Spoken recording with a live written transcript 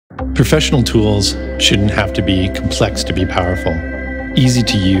Professional tools shouldn't have to be complex to be powerful. Easy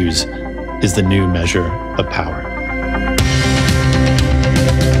to use is the new measure of power.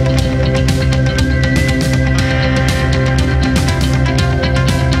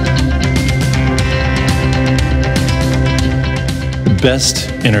 The best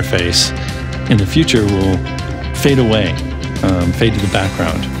interface in the future will fade away, fade to the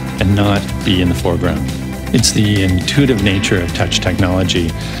background, and not be in the foreground. It's the intuitive nature of touch technology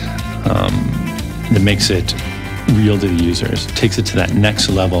that makes it real to the users, takes it to that next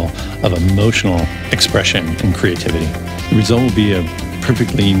level of emotional expression and creativity. The result will be a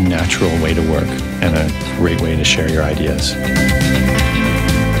perfectly natural way to work and a great way to share your ideas.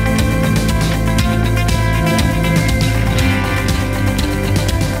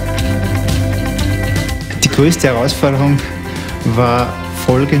 Die größte Herausforderung war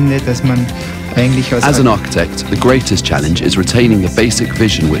folgende, dass man As an architect, the greatest challenge is retaining the basic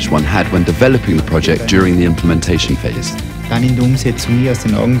vision which one had when developing the project during the implementation phase. Dann in der Umsetzung nie aus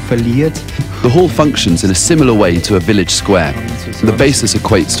den Augen verliert. The hall functions in a similar way to a village square. The basis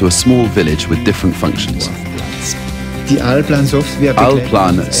equates to a small village with different functions. Die Allplan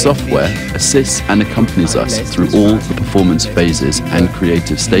software assists and accompanies us through all the performance phases and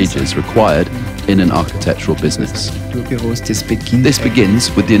creative stages required in an architectural business. This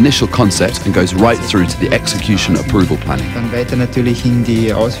begins with the initial concept and goes right through to the execution approval planning. Dann weiter natürlich in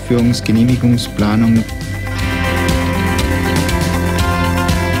die Ausführungs-Genehmigungsplanung.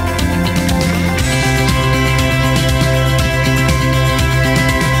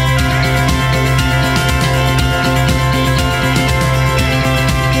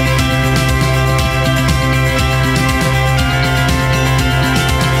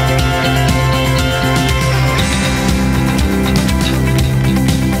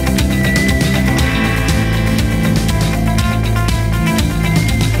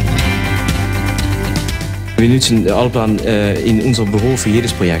 Wir nutzen Allplan in unserem Büro für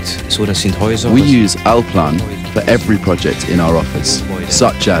jedes Projekt. So, das sind Häuser. We use Allplan for every project in our office,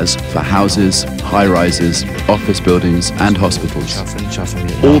 such as for houses, high-rises, office buildings and hospitals.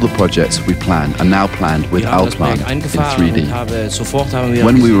 All the projects we plan are now planned with Allplan in 3D.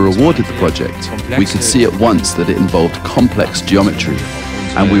 When we were awarded the project, we could see at once that it involved complex geometry,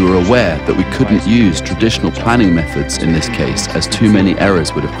 and we were aware that we couldn't use traditional planning methods in this case, as too many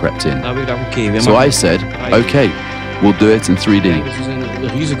errors would have crept in. So I said, okay, we'll do it in 3D.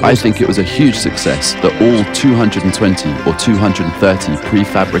 I think it was a huge success that all 220 or 230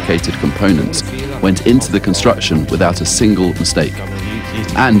 prefabricated components went into the construction without a single mistake.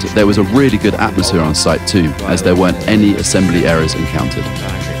 And there was a really good atmosphere on site too, as there weren't any assembly errors encountered.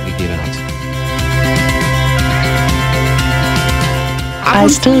 I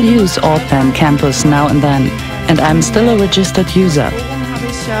still use Allplan Campus now and then, and I'm still a registered user.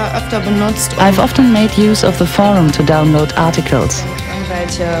 I've often made use of the forum to download articles.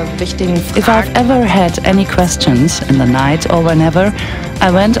 If I've ever had any questions in the night or whenever,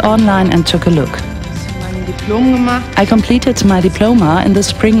 I went online and took a look. I completed my diploma in the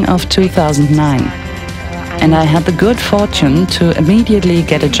spring of 2009, and I had the good fortune to immediately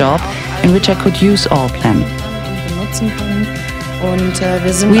get a job in which I could use Allplan.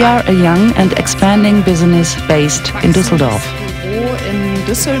 We are a young and expanding business based in Düsseldorf.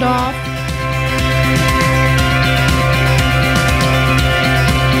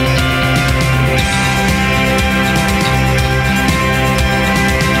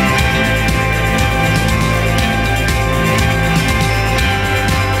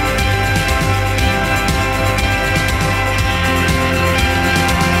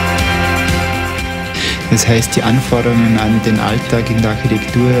 Das heißt, die Anforderungen an den Alltag in der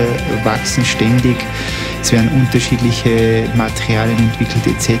Architektur wachsen ständig. Es werden unterschiedliche Materialien entwickelt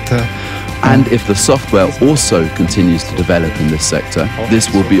etc. And if the software also continues to develop in this sector,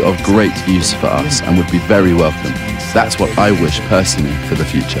 this will be of great use for us and would be very welcome. That's what I wish personally for the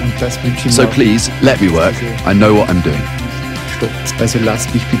future. So please, let me work. I know what I'm doing. Also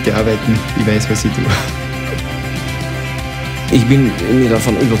lasst mich bitte arbeiten. Ich weiß, was ich tue. Ich bin mir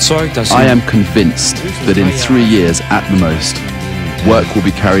davon überzeugt, dass I am convinced that in 3 years at the most, work will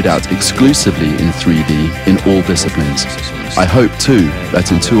be carried out exclusively in 3D in all disciplines. I hope too that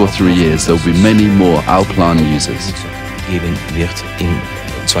in 2 or 3 years there will be many more Allplan users. Geben wird in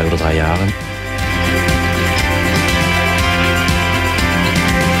 2 oder 3 Jahren.